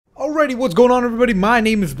Alrighty, what's going on, everybody? My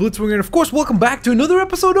name is Blitzwinger, and of course, welcome back to another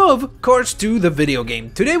episode of Rust-eze, the video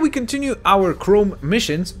game. Today, we continue our Chrome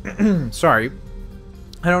missions. Sorry.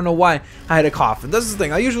 I don't know why I had a cough. And this is the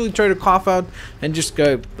thing, I usually try to cough out and just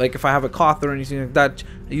like if I have a cough or anything like that,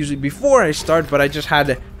 usually before I start, but I just had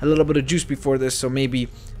a little bit of juice before this, so maybe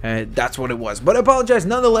that's what it was. But I apologize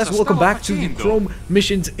nonetheless. Welcome back to the Chrome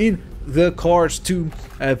missions in the Rust-eze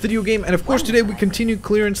video game, and of course today we continue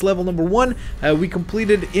clearance level number 1. We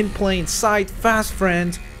completed In Plain Sight, Fast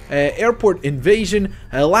Friends, Airport Invasion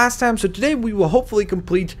last time, so today we will hopefully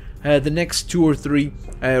complete the next 2 or 3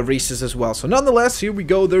 races as well. So nonetheless, here we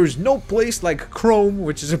go. There's no place like Chrome,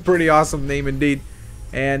 which is a pretty awesome name indeed.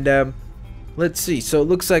 And let's see, so it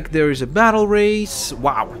looks like there's a battle race.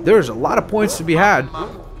 Wow, there's a lot of points to be had.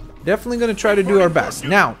 Definitely going to try to do our best.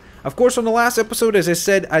 Now, of course, on the last episode, as I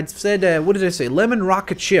said, what did I say? Lemon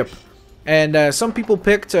rocket ship. And some people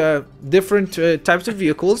picked different types of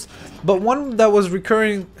vehicles. But one that was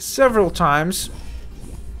recurring several times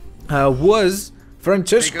was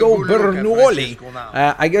Francesco Bernoulli.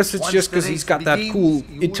 I guess it's just because he's got that cool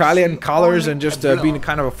Italian colors and just being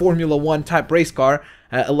kind of a Formula 1 type race car.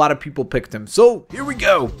 A lot of people picked him. So, here we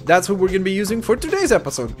go. That's what we're going to be using for today's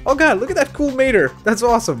episode. Oh god, look at that cool mater. That's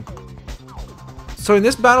awesome. So in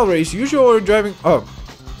this battle race, use all your driving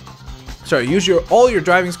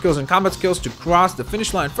skills and combat skills to cross the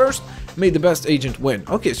finish line first. May the best agent win.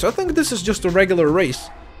 Okay, so I think this is just a regular race,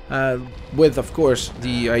 with of course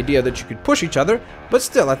the idea that you could push each other. But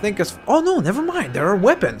still, I think it's. Oh no, never mind. There are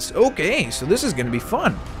weapons. Okay, so this is gonna be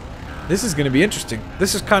fun. This is gonna be interesting.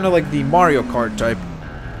 This is kind of like the Mario Kart type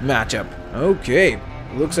matchup. Okay,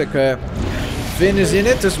 looks like Finn is in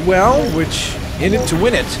it as well, which. In it to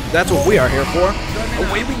win it. That's what we are here for.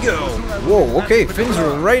 Away we go. Whoa, okay. Finn's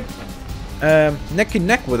right neck and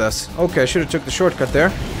neck with us. Okay, I should have took the shortcut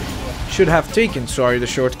there. Should have taken, sorry, the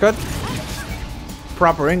shortcut.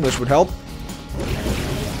 Proper English would help.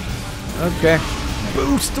 Okay.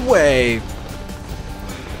 Boost away.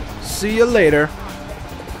 See you later.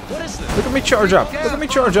 Look at me charge up. Look at me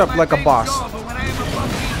charge up like a boss.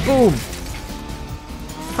 Boom.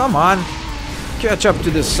 Come on. Catch up to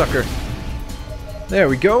this sucker. There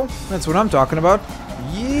we go. That's what I'm talking about.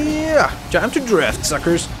 Yeah! Time to drift,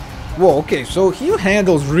 suckers. Whoa, okay, so he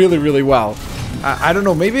handles really, really well. I don't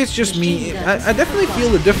know, maybe it's just me. I definitely feel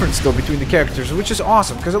the difference, though, between the characters, which is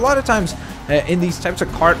awesome. Because a lot of times, in these types of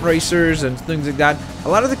kart racers and things like that, a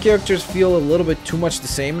lot of the characters feel a little bit too much the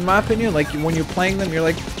same, in my opinion. Like, when you're playing them, you're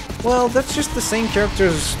like, well, that's just the same character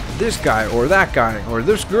as this guy, or that guy, or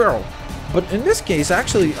this girl. But in this case,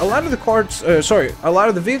 actually, a lot of the karts, a lot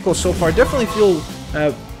of the vehicles so far definitely feel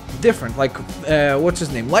different. Like, what's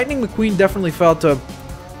his name? Lightning McQueen definitely felt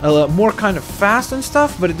more kind of fast and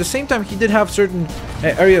stuff, but at the same time, he did have certain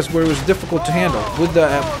areas where it was difficult to handle.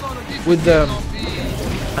 With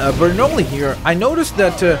Bernoulli here, I noticed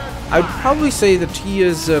that I'd probably say that he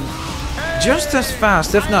is just as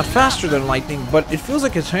fast, if not faster than Lightning, but it feels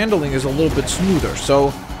like his handling is a little bit smoother.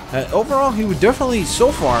 So. Overall, he would definitely,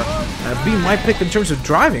 so far, be my pick in terms of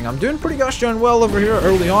driving. I'm doing pretty gosh darn well over here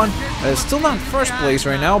early on. Still not first place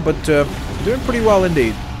right now, but doing pretty well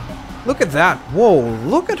indeed. Look at that. Whoa,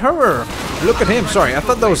 look at her. Look at him. Sorry, I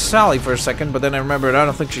thought that was Sally for a second, but then I remembered I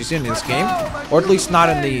don't think she's in this game. Or at least not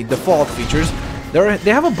in the default features.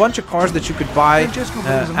 They have a bunch of cars that you could buy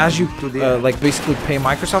as you, like, basically pay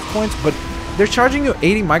Microsoft points, but they're charging you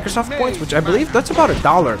 80 Microsoft points, which I believe that's about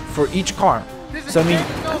 $1 for each car. So, I mean,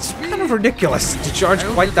 that's kind of ridiculous to charge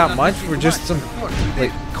quite that much for just some,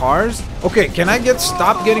 like, cars. Okay, can I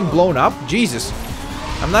stop getting blown up? Jesus.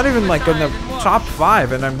 I'm not even, like, in the top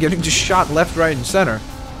 5, and I'm getting just shot left, right, and center.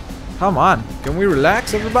 Come on. Can we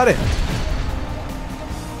relax, everybody?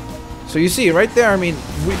 So, you see, right there, I mean,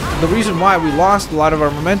 the reason why we lost a lot of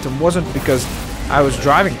our momentum wasn't because I was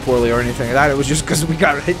driving poorly or anything like that. It was just because we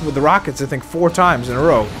got hit with the rockets, I think, 4 times in a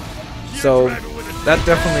row. So, that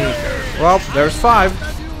definitely... Well, there's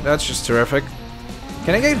 5. That's just terrific.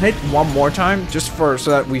 Can I get hit one more time? Just so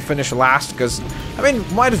that we finish last? Because, I mean,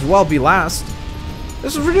 might as well be last.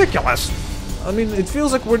 This is ridiculous. I mean, it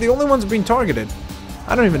feels like we're the only ones being targeted.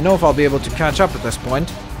 I don't even know if I'll be able to catch up at this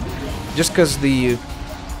point. Just because the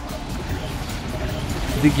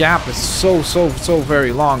gap is so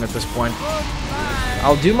very long at this point.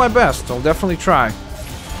 I'll do my best. I'll definitely try.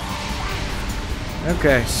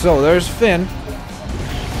 Okay, so there's Finn.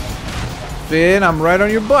 Finn, I'm right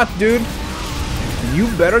on your butt, dude. You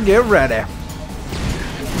better get ready.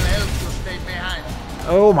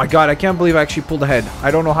 Oh my god, I can't believe I actually pulled ahead.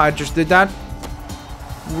 I don't know how I just did that.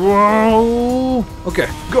 Whoa! Okay,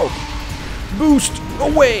 go. Boost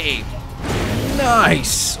away.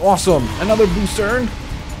 Nice. Awesome. Another boost earned.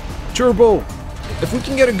 turbo. If we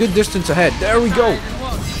can get a good distance ahead. There we go.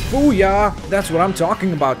 Booyah. That's what I'm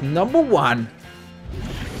talking about. Number 1.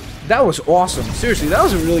 That was awesome. Seriously, that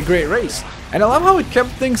was a really great race. And I love how it kept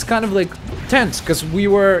things kind of like tense, because we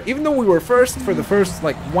were, even though we were first for the first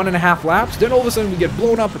like 1.5 laps, then all of a sudden we get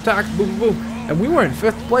blown up, attacked, boom, boom, and we were in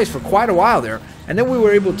 5th place for quite a while there. And then we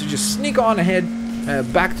were able to just sneak on ahead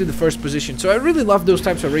back to the first position. So I really love those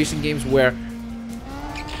types of racing games where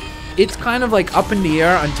it's kind of like up in the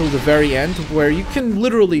air until the very end, where you can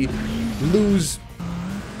literally lose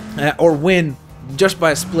or win just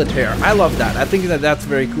by a split hair. I love that. I think that that's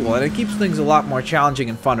very cool, and it keeps things a lot more challenging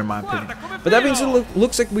and fun in my opinion. But that being said,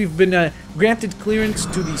 looks like we've been granted clearance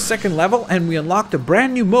to the 2nd level, and we unlocked a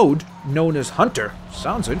brand new mode known as Hunter.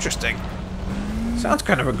 Sounds interesting. Sounds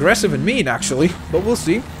kind of aggressive and mean, actually, but we'll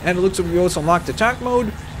see. And it looks like we also unlocked attack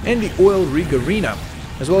mode and the oil rig arena,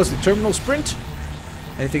 as well as the terminal sprint.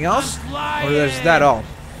 Anything else? Or is that all?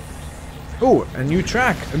 Oh, a new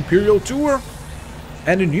track, Imperial Tour,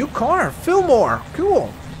 and a new car, Fillmore.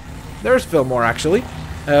 Cool. There's Fillmore, actually.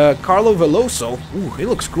 Carlo Veloso. Ooh, he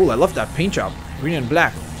looks cool. I love that paint job, green and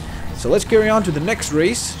black. So let's carry on to the next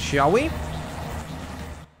race, shall we?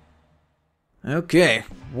 Okay,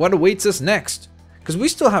 what awaits us next? Because we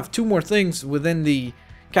still have 2 more things within the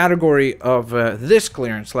category of this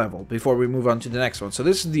clearance level before we move on to the next one. So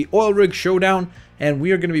this is the Oil Rig Showdown, and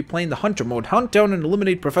we are going to be playing the Hunter mode. Hunt down and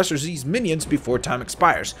eliminate Professor Z's minions before time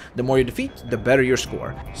expires. The more you defeat, the better your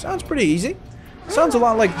score. Sounds pretty easy. Sounds a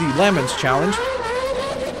lot like the Lemons challenge.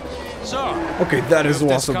 So, okay, that is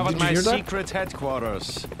awesome. Did you hear that? Secret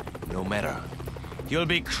headquarters. No matter. You'll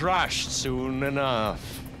be crushed soon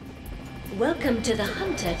enough. Welcome to the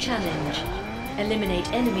Hunter challenge. Eliminate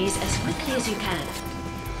enemies as quickly as you can.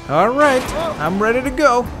 Alright, I'm ready to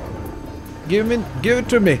go. Give it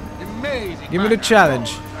to me. Give me the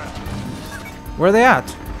challenge. Where are they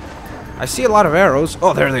at? I see a lot of arrows.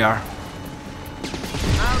 Oh, there they are.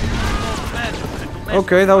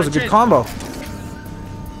 Okay, that was a good combo.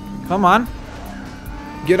 Come on.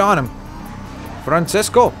 Get on him.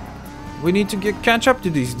 Francesco. We need to catch up to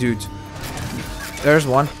these dudes. There's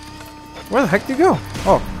one. Where the heck did he go?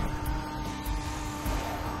 Oh.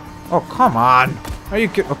 Oh, come on. Are you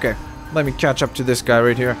kidding? Okay, let me catch up to this guy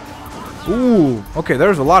right here. Ooh, okay,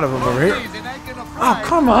 there's a lot of them over here. Oh,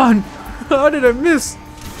 come on. How did I miss?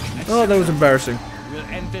 Oh, that was embarrassing. We'll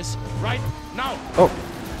end this right now. Oh,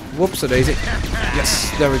 whoops-a-daisy.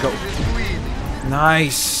 Yes, there we go.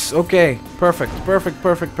 Nice. Okay, perfect, perfect,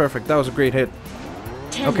 perfect, perfect. That was a great hit.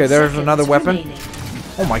 Okay, there's another weapon.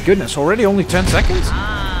 Oh my goodness, already only 10 seconds?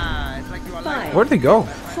 Where'd they go?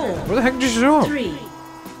 Where the heck did you show up? 3,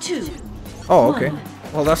 2, oh, okay.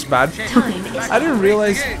 Well, that's bad. I didn't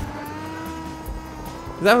realize...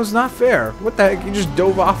 That was not fair. What the heck? You just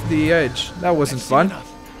dove off the edge. That wasn't fun.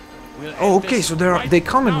 Oh, okay, so they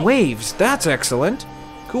come in waves. That's excellent.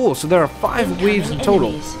 Cool, so there are 5 waves in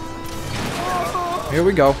total. Here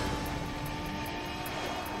we go.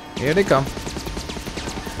 Here they come.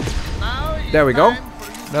 There we go.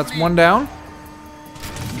 That's one down.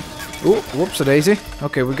 Ooh, whoops-a-daisy.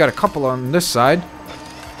 Okay, we got a couple on this side.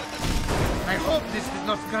 I hope this did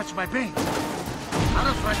not scratch my paint.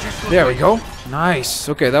 There we go. Nice.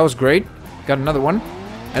 Okay, that was great. Got another one.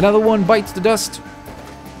 Another one bites the dust.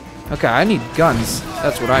 Okay, I need guns.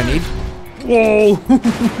 That's what I need. Whoa!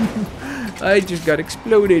 I just got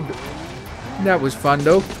exploded. That was fun,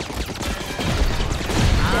 though.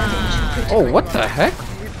 Oh, what the heck?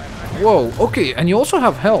 Whoa, okay, and you also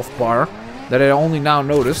have health bar that I only now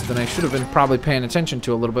noticed, and I should have been probably paying attention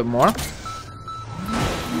to a little bit more.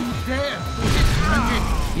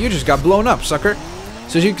 You just got blown up, sucker.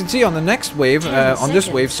 So as you can see on the next wave, on this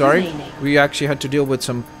wave, sorry, we actually had to deal with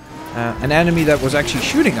some an enemy that was actually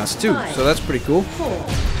shooting us too. So that's pretty cool. 4,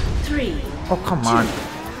 3. Oh, come on.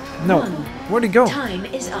 No. Where'd he go? Time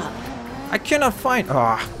is up. I cannot find...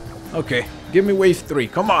 Ah. Okay. Give me wave 3.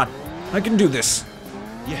 Come on. I can do this.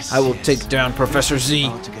 Yes. I will take down Professor Z.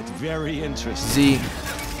 About to get very interesting.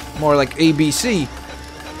 Z. More like ABC.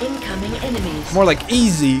 Incoming enemies. More like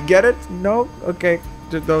easy. Get it? No? Okay.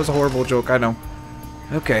 That was a horrible joke. I know.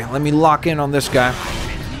 Okay. Let me lock in on this guy.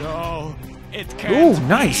 No. It can't. Ooh,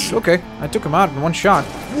 nice. Okay. I took him out in one shot.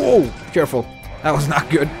 Whoa. Careful. That was not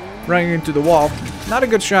good. Running into the wall. Not a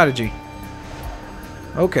good strategy.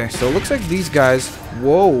 Okay, so it looks like these guys...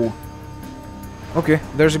 Whoa. Okay,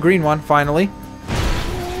 there's a green one, finally.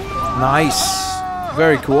 Nice.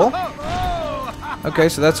 Very cool. Okay,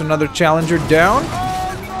 so that's another challenger down.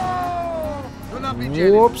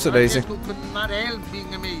 Whoops-a-daisy.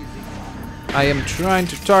 I am trying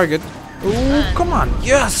to target... Ooh, come on.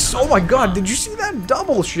 Yes! Oh my god, did you see that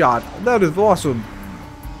double shot? That is awesome.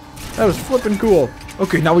 That was flipping cool.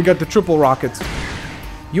 Okay, now we got the triple rockets.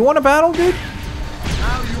 You want to battle, dude?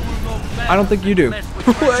 I don't think you do.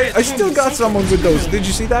 I still got someone with those. Did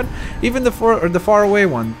you see that? Even the far away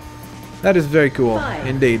one. That is very cool,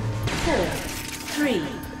 indeed. 4, 3,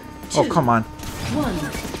 2, oh, come on. 1.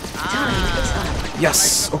 Time is up.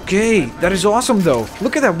 Yes. Okay. That is awesome, though.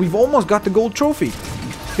 Look at that. We've almost got the gold trophy.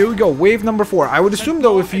 Here we go. Wave number 4. I would assume,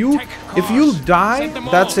 though, if you die,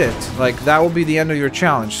 that's it. Like, that will be the end of your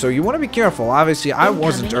challenge. So you want to be careful. Obviously, I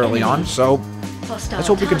wasn't early on, so let's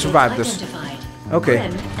hope we can survive this. Okay.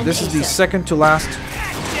 This is the second to last.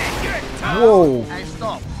 Whoa.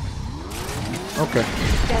 Okay.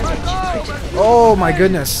 Oh my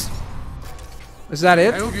goodness. Is that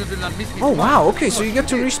it? Oh wow, okay, so you get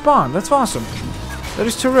to respawn. That's awesome. That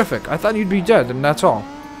is terrific. I thought you'd be dead and that's all.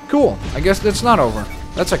 Cool. I guess that's not over.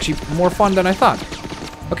 That's actually more fun than I thought.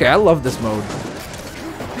 Okay, I love this mode.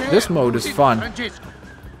 This mode is fun.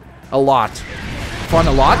 A lot. Fun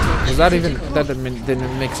a lot? Was that even... That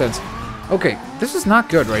didn't make sense. Okay, this is not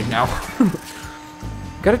good right now.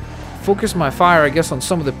 Gotta focus my fire, I guess, on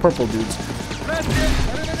some of the purple dudes.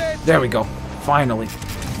 There we go. Finally.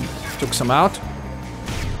 Took some out.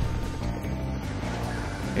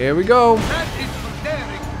 Here we go.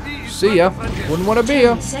 See ya. Wouldn't want to be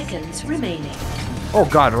ya. 10 seconds remaining. Oh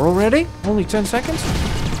god, already? Only 10 seconds?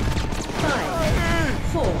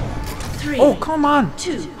 5, 4, 3. Oh, come on.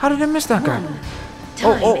 2. How did I miss that guy? 1.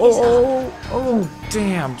 Oh,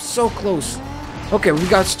 damn. So close. Okay, we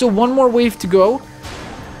got still one more wave to go.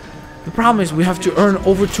 The problem is we have to earn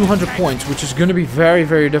over 200 points, which is going to be very,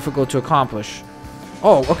 very difficult to accomplish.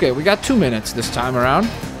 Oh, okay, we got 2 minutes this time around.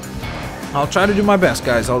 I'll try to do my best,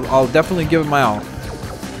 guys. I'll definitely give it my all.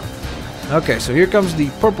 Okay, so here comes the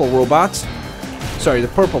purple robots. Sorry, the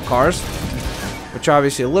purple cars. Which are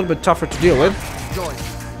obviously a little bit tougher to deal with.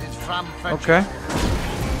 Okay.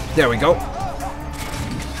 There we go.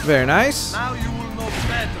 Very nice.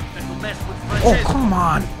 Oh, come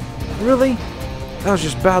on. Really? That was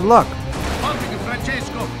just bad luck.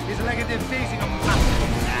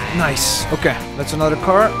 Nice. Okay, that's another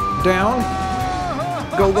car. Down.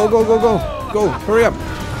 Go, go, go, go, go. Go, hurry up.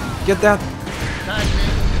 Get that.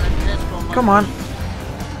 Come on.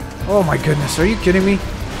 Oh my goodness, are you kidding me?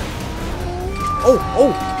 Oh,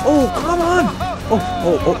 come on.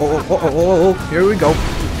 Oh, here we go.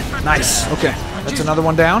 Nice. Okay, that's another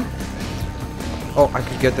one down. Oh, I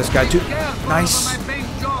could get this guy too. Nice.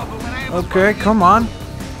 Okay, come on.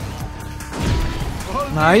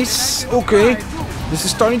 Nice. Okay. This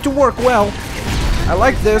is starting to work well. I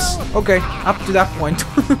like this. Okay, up to that point.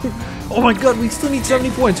 Oh my god, we still need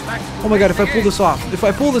 70 points. Oh my god, if I pull this off. If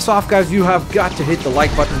I pull this off, guys, you have got to hit the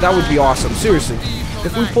like button. That would be awesome. Seriously.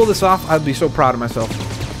 If we pull this off, I'd be so proud of myself.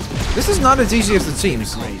 This is not as easy as it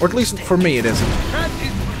seems. Or at least for me, it isn't.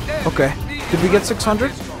 Okay. Did we get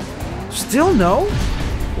 600? Still no?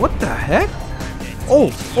 What the heck?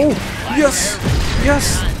 Oh, yes,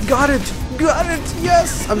 yes, got it,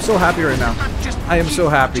 yes. I'm so happy right now. I am so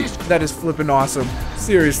happy. That is flipping awesome.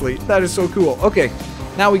 Seriously, that is so cool. Okay,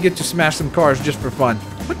 now we get to smash some cars just for fun.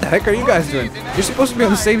 What the heck are you guys doing? You're supposed to be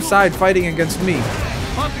on the same side fighting against me.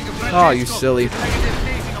 Oh, you silly.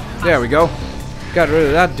 There we go. Got rid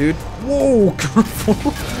of that dude. Whoa,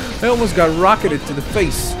 careful. I almost got rocketed to the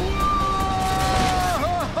face.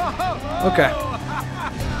 Okay.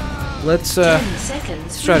 Let's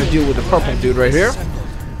try to deal with the purple dude right here.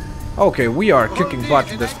 Okay, we are kicking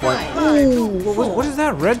butt at this point. Ooh, what is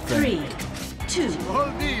that red thing? 3, 2,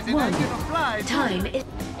 1. Time is...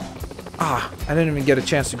 Ah, I didn't even get a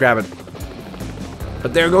chance to grab it.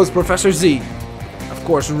 But there goes Professor Z. Of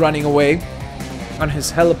course, running away on his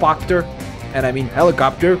helicopter. And I mean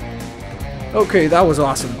helicopter. Okay, that was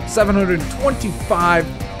awesome. 725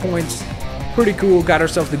 points. Pretty cool. Got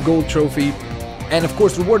ourselves the gold trophy. And of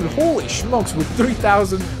course rewarded, holy smokes, with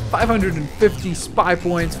 3,550 spy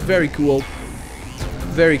points. Very cool.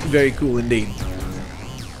 Very, very cool indeed.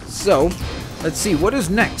 So, let's see, what is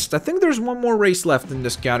next? I think there's one more race left in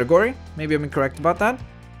this category. Maybe I'm incorrect about that.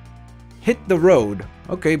 Hit the road.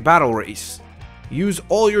 Okay, battle race. Use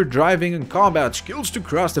all your driving and combat skills to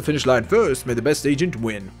cross the finish line first. May the best agent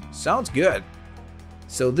win. Sounds good.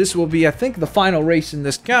 So this will be, I think, the final race in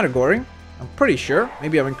this category. I'm pretty sure.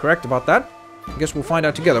 Maybe I'm incorrect about that. I guess we'll find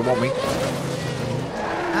out together, won't we?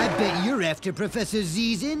 I bet you're after Professor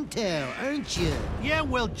Z's intel, aren't you? Yeah,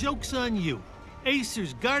 well, joke's on you.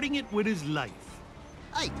 Acer's guarding it with his life.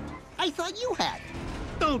 I thought you had.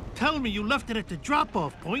 Don't tell me you left it at the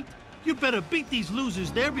drop-off point. You better beat these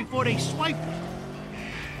losers there before they swipe it.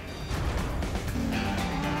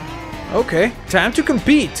 Okay, time to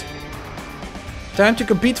compete. Time to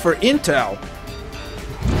compete for intel.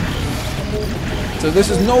 So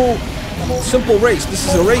this is no simple race. This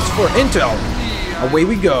is a race for intel. Away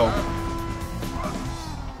we go.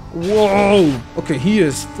 Whoa. Okay, he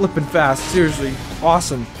is flipping fast. Seriously.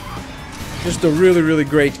 Awesome. Just a really, really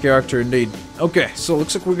great character indeed. Okay, so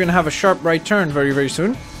looks like we're going to have a sharp right turn very, very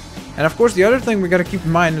soon. And of course, the other thing we got to keep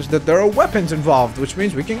in mind is that there are weapons involved, which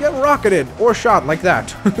means we can get rocketed or shot like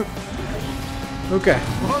that. Okay.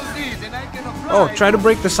 Oh, try to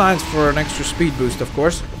break the signs for an extra speed boost, of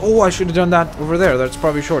course. Oh, I should have done that over there. That's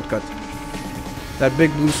probably a shortcut. That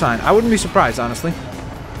big blue sign. I wouldn't be surprised, honestly.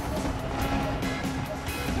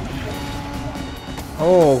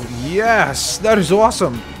 Oh, yes. That is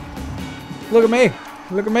awesome. Look at me.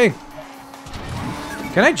 Look at me.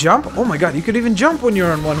 Can I jump? Oh my god, you could even jump when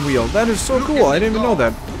you're on one wheel. That is so cool. I didn't even know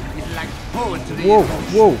that. Whoa,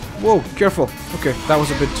 whoa, whoa. Careful. Okay, that was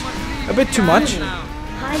a bit too much.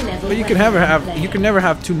 But you can never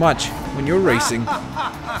have too much when you're racing.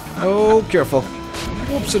 Oh, careful.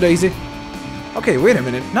 Whoops a daisy. Okay, wait a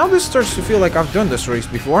minute. Now this starts to feel like I've done this race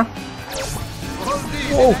before.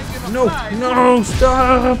 Whoa, no, no,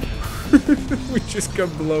 stop! We just got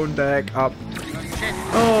blown the heck up.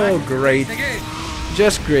 Oh, great.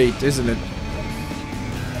 Just great, isn't it?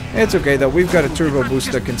 It's okay though, we've got a turbo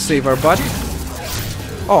boost that can save our butt.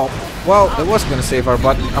 Oh, well, that was gonna save our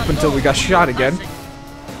butt up until we got shot again.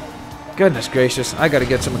 Goodness gracious, I gotta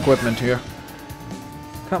get some equipment here.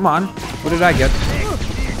 Come on, what did I get?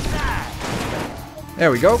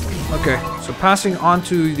 There we go. Okay, so passing on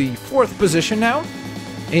to the 4th position now.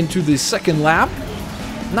 Into the 2nd lap.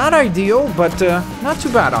 Not ideal, but not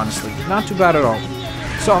too bad, honestly. Not too bad at all.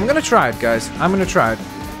 So I'm gonna try it, guys. I'm gonna try it.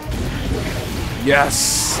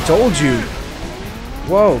 Yes! Told you!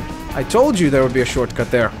 Whoa, I told you there would be a shortcut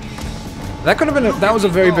there. That could have been that was a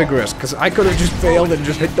very big risk, because I could have just failed and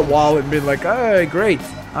just hit the wall and been like, hey, great.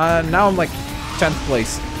 Now I'm like 10th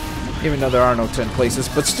place. Even though there are no 10 places,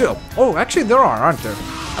 but still. Oh, actually there are, aren't there?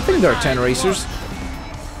 I think there are 10 racers.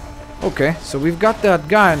 Okay, so we've got that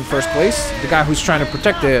guy in 1st place. The guy who's trying to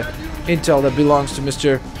protect the intel that belongs to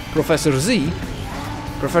Mr. Professor Z.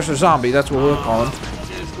 Professor Zombie, that's what we'll call him.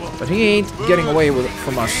 But he ain't getting away with it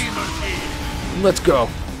from us. Let's go.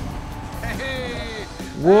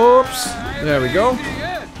 Whoops. There we go.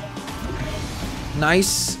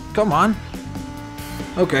 Nice. Come on.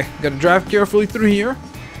 Okay, gotta drive carefully through here.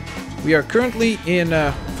 We are currently in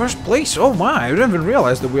 1st place. Oh my, I didn't even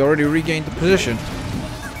realize that we already regained the position.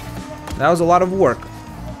 That was a lot of work.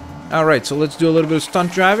 Alright, so let's do a little bit of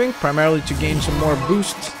stunt driving, primarily to gain some more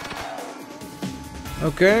boost.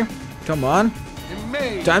 Okay, come on.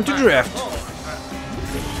 Time to drift.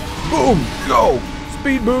 Boom, go!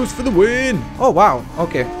 Speed boost for the win! Oh wow,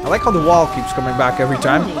 okay. I like how the wall keeps coming back every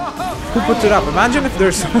time. Who puts it up? Imagine if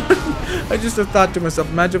there's I just have thought to myself,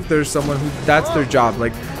 imagine if there's someone who that's their job.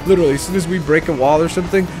 Like, literally, as soon as we break a wall or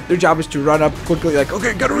something, their job is to run up quickly, like,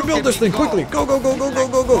 okay, gotta rebuild this thing quickly. Go, go, go, go, go,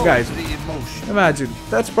 go, go. Guys, imagine.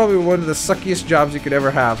 That's probably one of the suckiest jobs you could ever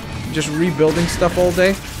have. Just rebuilding stuff all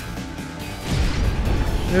day.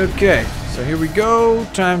 Okay, so here we go.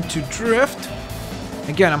 Time to drift.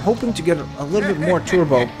 Again, I'm hoping to get a little bit more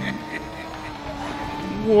turbo.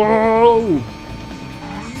 Whoa!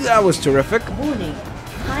 That was terrific. Warning.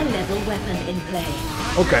 High-level weapon in play.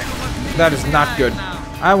 Okay, that is not good.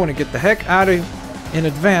 I want to get the heck out of in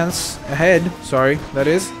advance, ahead, sorry, that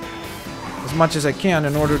is, as much as I can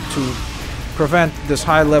in order to prevent this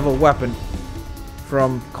high-level weapon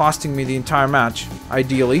from costing me the entire match,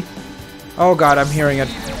 ideally. Oh god, I'm hearing it.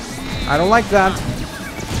 I don't like that.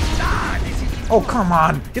 Oh, come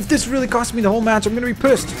on. If this really costs me the whole match, I'm gonna be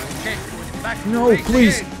pissed. No,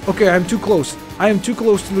 please. Okay, I'm too close. I am too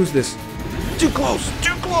close to lose this. Too close!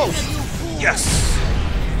 Too close! Yes!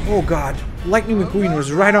 Oh god. Lightning McQueen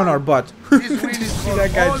was right on our butt. Did you see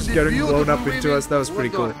that guy just getting blown up into us? That was pretty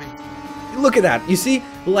cool. Look at that. You see,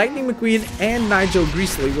 Lightning McQueen and Nigel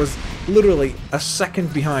Greasley was literally a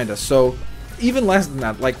second behind us. So, even less than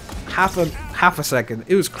that, like half a second.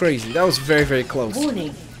 It was crazy. That was very, very close.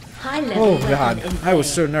 Warning. High-level Oh god, I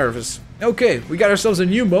was so nervous. Okay, we got ourselves a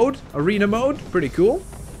new mode, arena mode, pretty cool.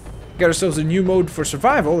 Got ourselves a new mode for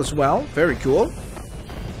survival as well, very cool.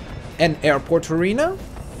 An airport arena.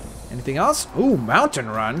 Anything else? Ooh, mountain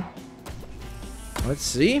run. Let's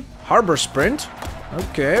see, harbor sprint.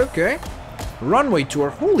 Okay, okay. Runway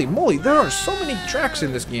tour. Holy moly, there are so many tracks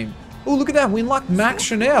in this game. Oh, look at that, we unlocked Max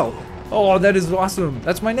Chanel. Oh, that is awesome.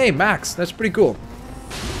 That's my name, Max. That's pretty cool.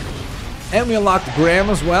 And we unlocked Graham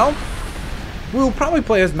as well. We'll probably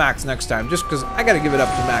play as Max next time, just because I gotta give it up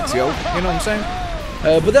to Max, yo. You know what I'm saying?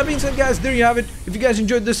 But that being said, guys, there you have it. If you guys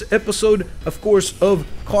enjoyed this episode, of course, of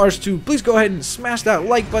Cars 2, please go ahead and smash that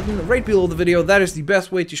like button right below the video. That is the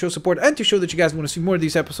best way to show support and to show that you guys want to see more of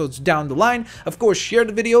these episodes down the line. Of course, share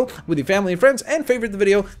the video with your family and friends and favorite the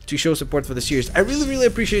video to show support for the series. I really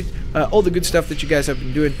appreciate all the good stuff that you guys have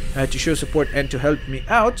been doing to show support and to help me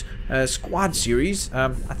out. Squad series, I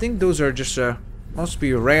think those are just must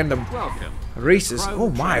be random races. Oh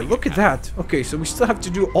my, look at that. Okay, so we still have to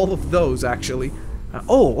do all of those actually.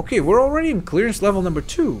 Oh, okay, we're already in clearance level number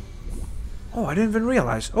 2. Oh, I didn't even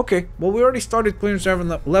realize. Okay, well, we already started clearance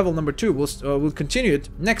level number 2. We'll continue it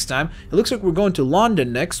next time. It looks like we're going to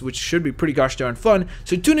London next, which should be pretty gosh darn fun.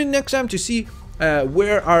 So tune in next time to see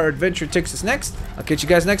where our adventure takes us next. I'll catch you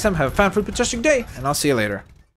guys next time. Have a fan-fantastic day, and I'll see you later.